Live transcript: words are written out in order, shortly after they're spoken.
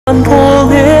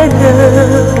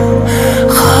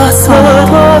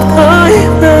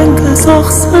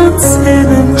soğuksun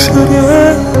senin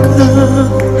yüreğin.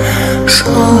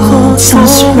 Oh, it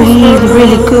sounds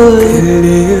really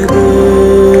good.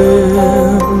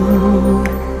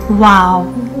 Wow.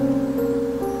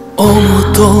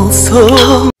 Umut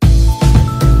olsun.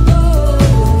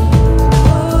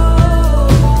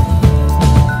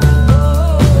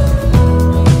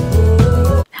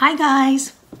 Hi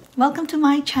guys, welcome to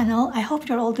my channel. I hope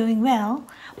you're all doing well.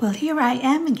 Well, here I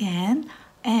am again,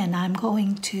 and I'm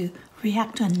going to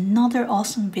react to another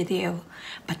awesome video.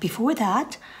 But before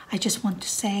that, I just want to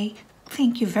say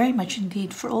thank you very much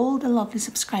indeed for all the lovely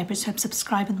subscribers who have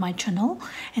subscribed on my channel,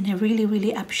 and I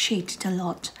really appreciate it a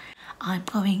lot. I'm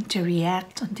going to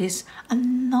react on this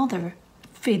another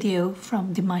video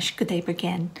from Dimash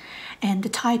Qudaibergen, and the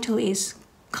title is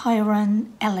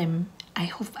Qairan Elim. I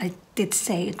hope I did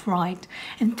say it right.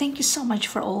 And thank you so much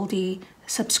for all the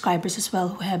subscribers as well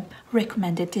who have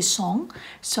recommended this song.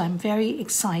 So I'm very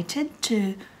excited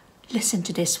to listen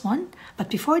to this one. But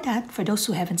before that, for those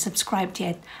who haven't subscribed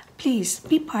yet, please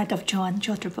be part of Joan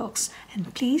Jotterbox,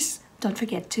 and please don't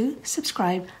forget to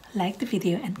subscribe, like the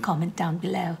video, and comment down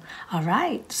below.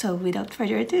 Alright, so without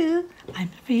further ado,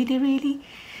 I'm really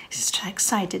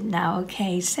excited now.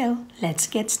 Okay, so let's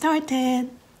get started.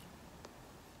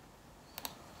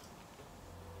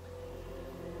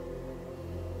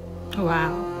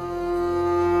 Wow.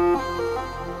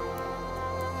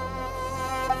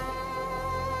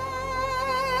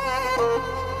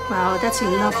 Wow, that's a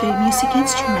lovely music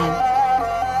instrument.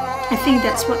 I think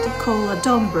that's what they call a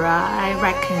dombra, I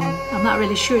reckon. I'm not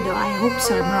really sure though, I hope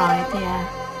so, I'm right, yeah.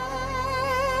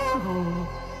 Oh.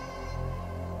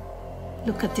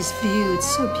 Look at this view,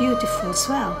 it's so beautiful as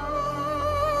well.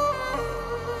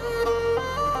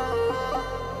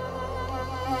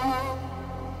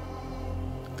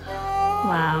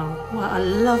 Wow, what a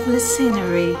lovely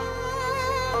scenery.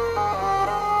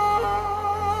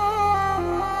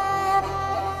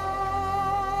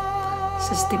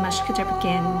 This is Dimash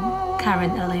Qudaibergen,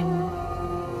 Qairan Elim.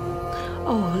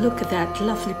 Oh, look at that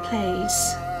lovely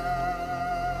place.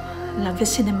 Lovely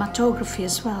cinematography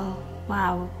as well.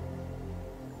 Wow.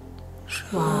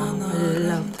 Wow, I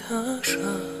love that.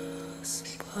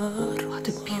 What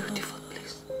a beautiful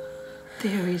place.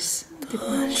 There is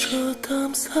Dimash.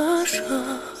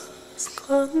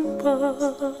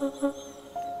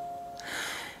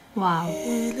 Wow.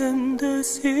 Elimde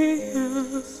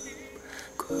suyup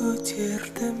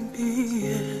көтердім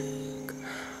биік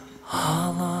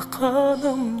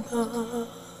алақанымда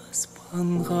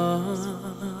аспанға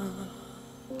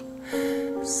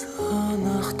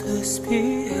сынық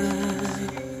түспей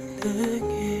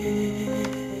әліңе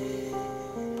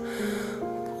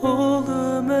бұл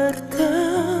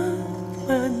өмірдің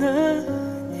мәніне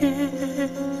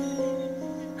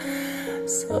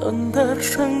сындар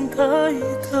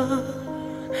шыңдайды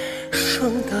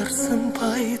шыңдар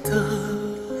сынбайды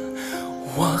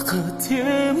Вақыт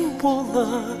ем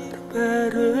болар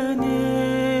бәріне.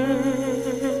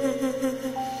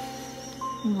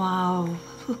 Wow,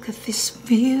 look at this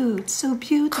view, it's so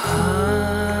beautiful.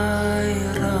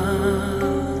 Qairan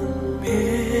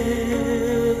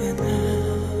beni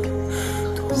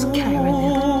tuğan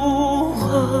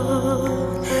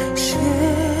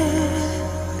şerim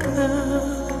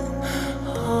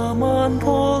aman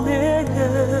bol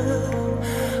elim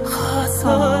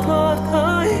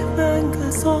hasarlarday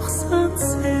soğuksun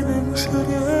senin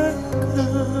yüreğin.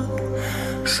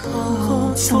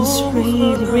 Sounds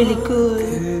really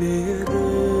good.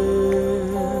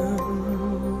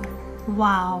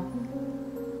 Wow.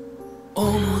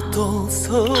 Umut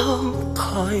olsun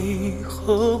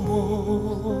kaygımın,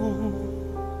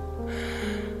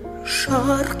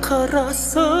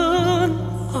 şarkırasın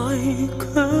ay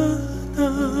günüm,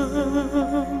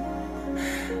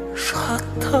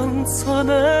 şattansın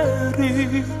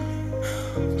erim,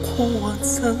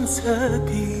 kuvatsın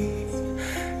sebi,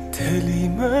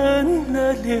 dilemen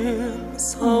elim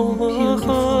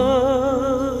sağlığı.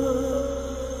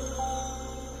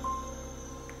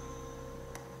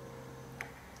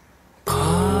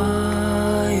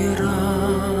 Qairan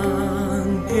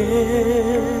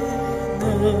benim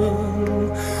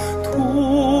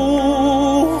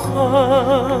tuğan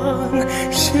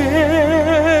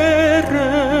şerim,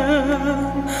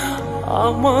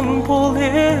 aman bol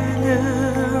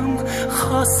elim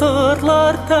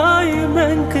hasırlarda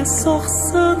мәңгі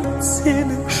соқсын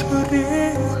senin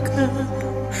yüreğin.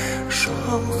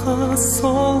 Жалғыз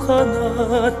сол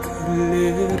ғана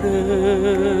тілерім.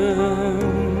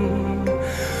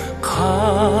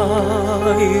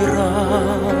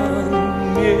 Qairan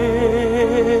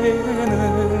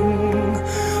менің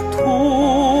туған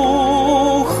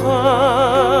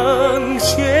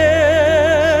жер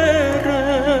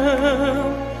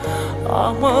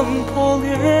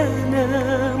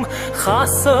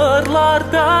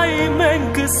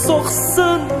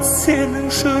соқсын сенің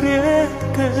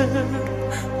жүрегің,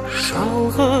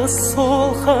 жалғыз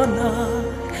сол ғана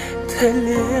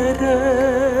тілерім.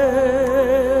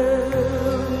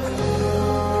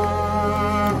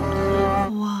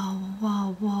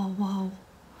 Wow.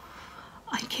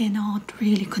 I cannot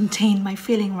really contain my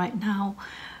feeling right now,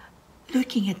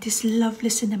 looking at this lovely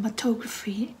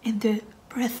cinematography and the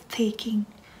breathtaking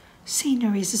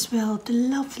sceneries as well, the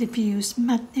lovely views,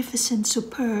 magnificent,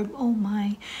 superb, oh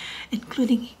my,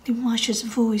 including Dimash's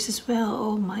voice as well.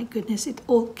 Oh my goodness, it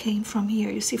all came from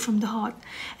here, you see, from the heart.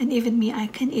 And even me, I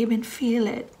can even feel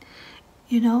it,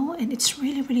 you know, and it's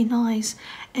really nice.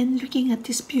 And looking at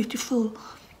this beautiful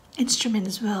instrument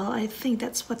as well, I think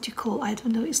that's what you call, I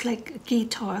don't know, it's like a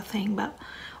guitar thing, but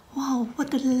wow,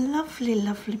 what a lovely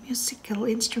musical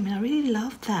instrument. I really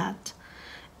love that.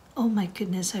 Oh my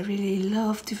goodness, I really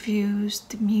love the views,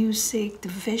 the music, the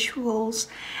visuals.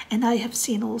 And I have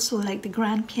seen also like the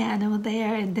grand piano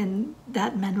there, and then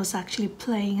that man was actually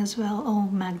playing as well. Oh,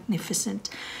 magnificent.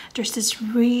 There's this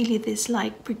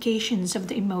like purgations of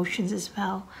the emotions as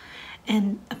well.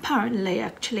 And apparently,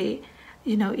 actually,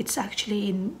 you know, it's actually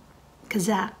in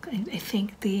Kazakh, I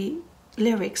think, the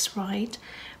lyrics, right?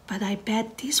 But I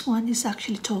bet this one is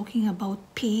actually talking about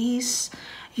peace,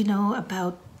 you know,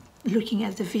 about looking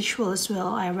at the visual as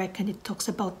well. I reckon it talks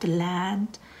about the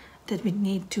land that we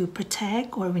need to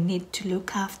protect, or we need to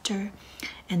look after,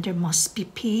 and there must be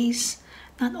peace,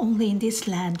 not only in this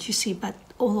land, you see, but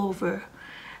all over.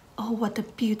 Oh, what a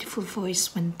beautiful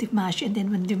voice when Dimash, and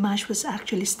then when Dimash was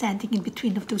actually standing in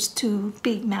between of those two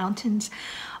big mountains.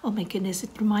 Oh my goodness,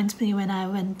 it reminds me when I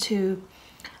went to,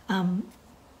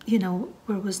 you know,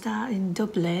 where was that? In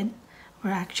Dublin,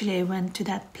 where actually I went to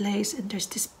that place, and there's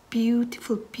this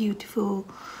beautiful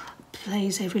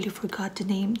place. I really forgot the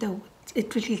name, though.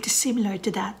 It really is similar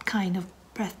to that kind of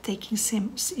breathtaking,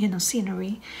 you know,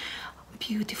 scenery.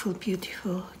 Beautiful.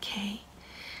 Okay,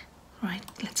 right.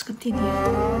 Let's continue.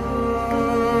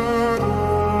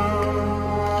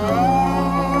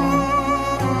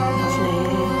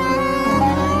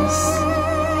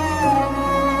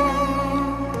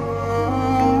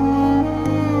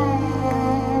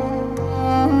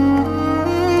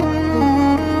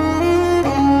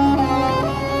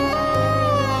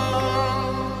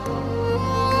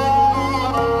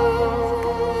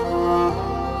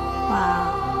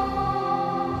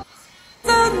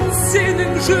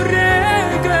 Senin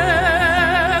жүрегің,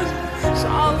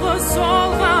 жалғыз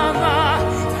сол ғана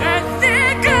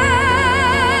тілегім.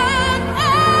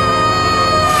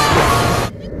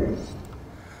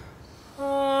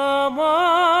 Аман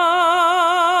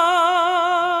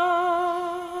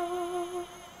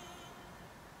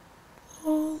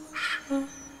болшы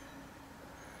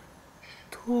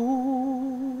туған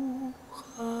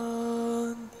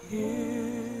ел.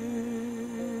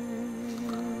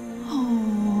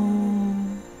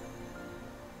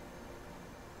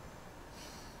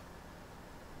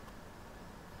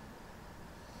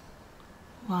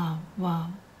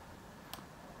 Wow.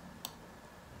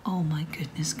 Oh my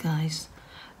goodness, guys,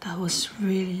 that was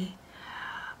really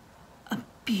a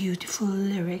beautiful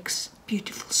lyrics,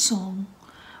 beautiful song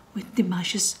with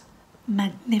Dimash's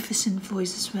magnificent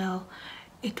voice as well.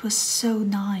 It was so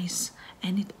nice,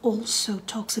 and it also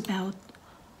talks about,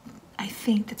 I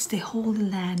think that's the Holy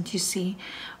Land, you see.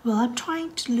 Well, I'm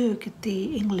trying to look at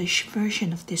the English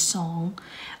version of this song,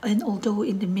 and although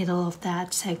in the middle of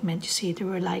that segment, you see, there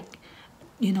were like,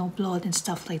 you know, blood and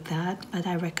stuff like that, but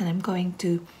I reckon I'm going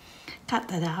to cut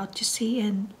that out, you see.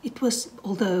 And it was,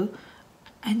 although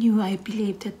I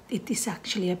believe that it is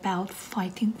actually about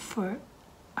fighting for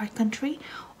our country,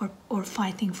 or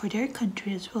fighting for their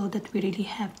country as well, that we really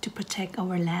have to protect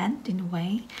our land in a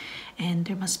way, and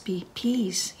there must be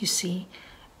peace, you see,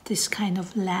 this kind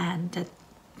of land that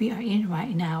we are in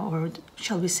right now, or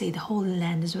shall we say the Holy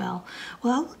Land as well.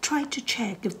 Well, I will try to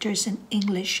check if there's an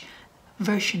English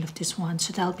version of this one,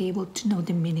 so that I'll be able to know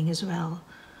the meaning as well.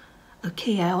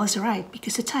 Okay, I was right,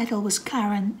 because the title was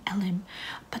Qairan, Elim.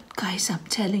 But guys, I'm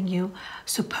telling you,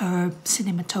 superb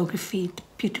cinematography,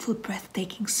 beautiful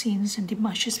breathtaking scenes, and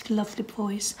Dimash's lovely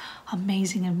voice,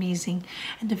 amazing.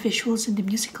 And the visuals and the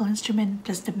musical instrument,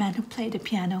 plus the man who played the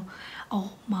piano,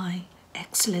 oh my,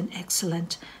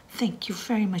 excellent. Thank you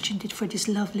very much indeed for this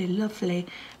lovely,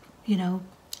 you know,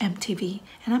 MTV.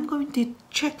 And I'm going to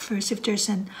check first if there's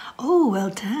oh, well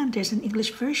done, there's an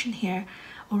English version here.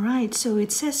 All right, so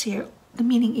it says here, the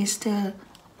meaning is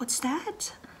what's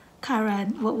that?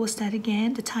 Qairan, what was that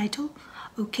again, the title?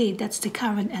 Okay, that's the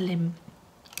Qairan Elim.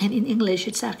 And in English,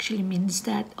 it actually means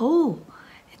that,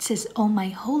 it says, oh my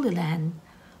holy land.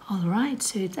 All right,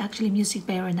 so it's actually music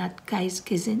by Renat Qaiz,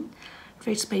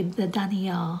 verse by the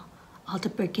Daniel.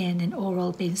 Qudaibergen and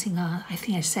Oral Bensinga. I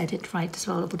think I said it right as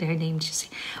well with their names. You see.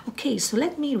 Okay, so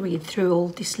let me read through all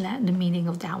this the meaning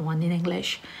of that one in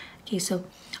English. Okay, so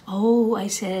I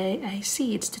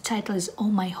see. It's the title is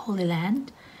 "Oh My Holy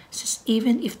Land." It says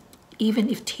even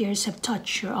if tears have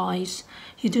touched your eyes,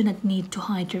 you do not need to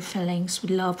hide your feelings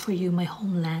with love for you, my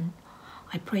homeland.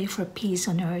 I pray for peace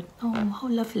on earth. Oh, how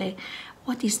lovely.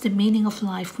 What is the meaning of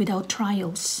life without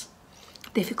trials?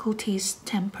 Difficulties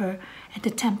temper, and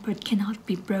the tempered cannot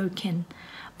be broken,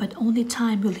 but only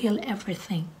time will heal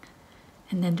everything.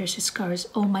 And then there's his chorus,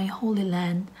 oh my holy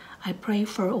land, I pray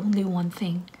for only one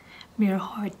thing, mere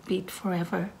heartbeat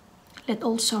forever. Let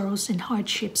all sorrows and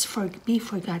hardships be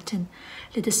forgotten.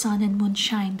 Let the sun and moon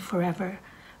shine forever.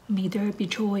 May there be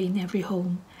joy in every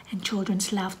home and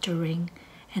children's laughter ring.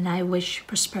 And I wish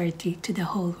prosperity to the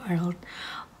whole world.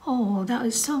 Oh, that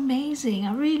is so amazing.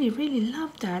 I really, really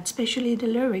love that, especially the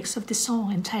lyrics of the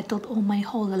song entitled Oh My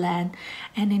Holy Land.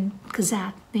 And in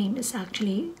Kazakh, name is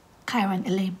actually Qairan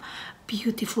Elim.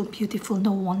 Beautiful, beautiful.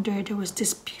 No wonder there was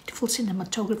this beautiful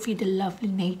cinematography, the lovely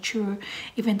nature,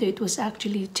 even though it was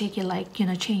actually taken like,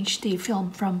 changed the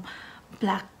film from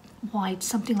black, white,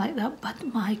 something like that. But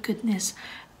my goodness,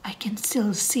 I can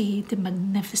still see the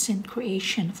magnificent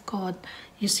creation of God.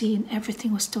 You see, and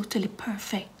everything was totally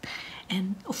perfect.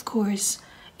 And of course,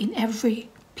 in every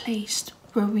place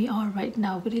where we are right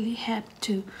now, we really have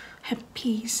to have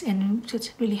peace and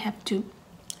just really have to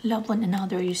love one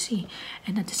another, you see.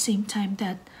 And at the same time,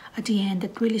 that at the end,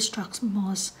 that really struck me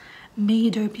was, may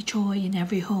there be joy in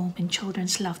every home and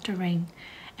children's laughter ring.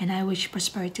 And I wish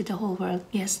prosperity to the whole world.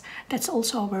 Yes, that's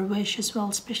also our wish as well,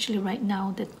 especially right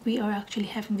now that we are actually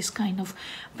having this kind of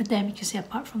pandemic, you see,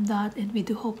 apart from that. And we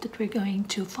do hope that we're going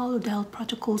to follow the health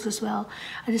protocols as well.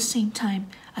 At the same time,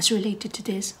 as related to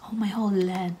this, oh my holy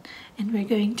land. And we're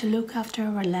going to look after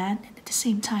our land. And at the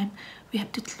same time, we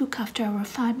have to look after our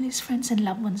families, friends, and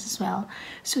loved ones as well.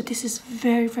 So this is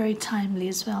very, very timely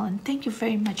as well. And thank you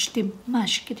very much,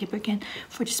 Dimash Qudaibergen,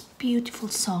 for this beautiful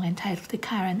song entitled The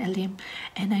Qairan Elim.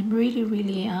 And I'm really,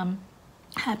 really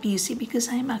happy, you see, because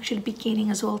I'm actually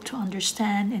beginning as well to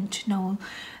understand and to know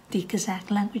the Kazakh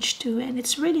language too. And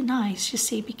it's really nice, you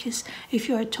see, because if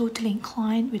you are totally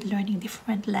inclined with learning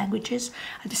different languages,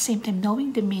 at the same time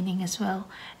knowing the meaning as well.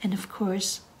 And of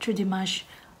course, through Dimash,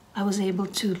 I was able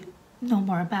to know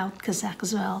more about Kazakh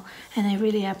as well, and I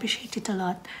really appreciate it a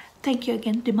lot. Thank you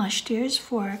again, Dimash Tears,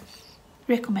 for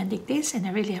recommending this, and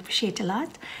I really appreciate it a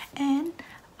lot. And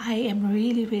I am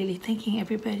really, really thanking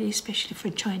everybody, especially for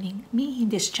joining me in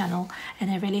this channel,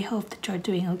 and I really hope that you're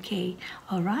doing okay.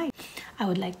 All right, I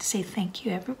would like to say thank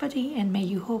you, everybody, and may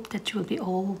you hope that you will be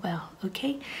all well.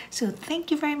 Okay, so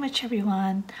thank you very much,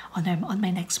 everyone, on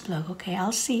my next vlog. Okay,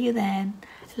 I'll see you then.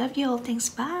 Love you all. Thanks.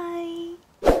 Bye.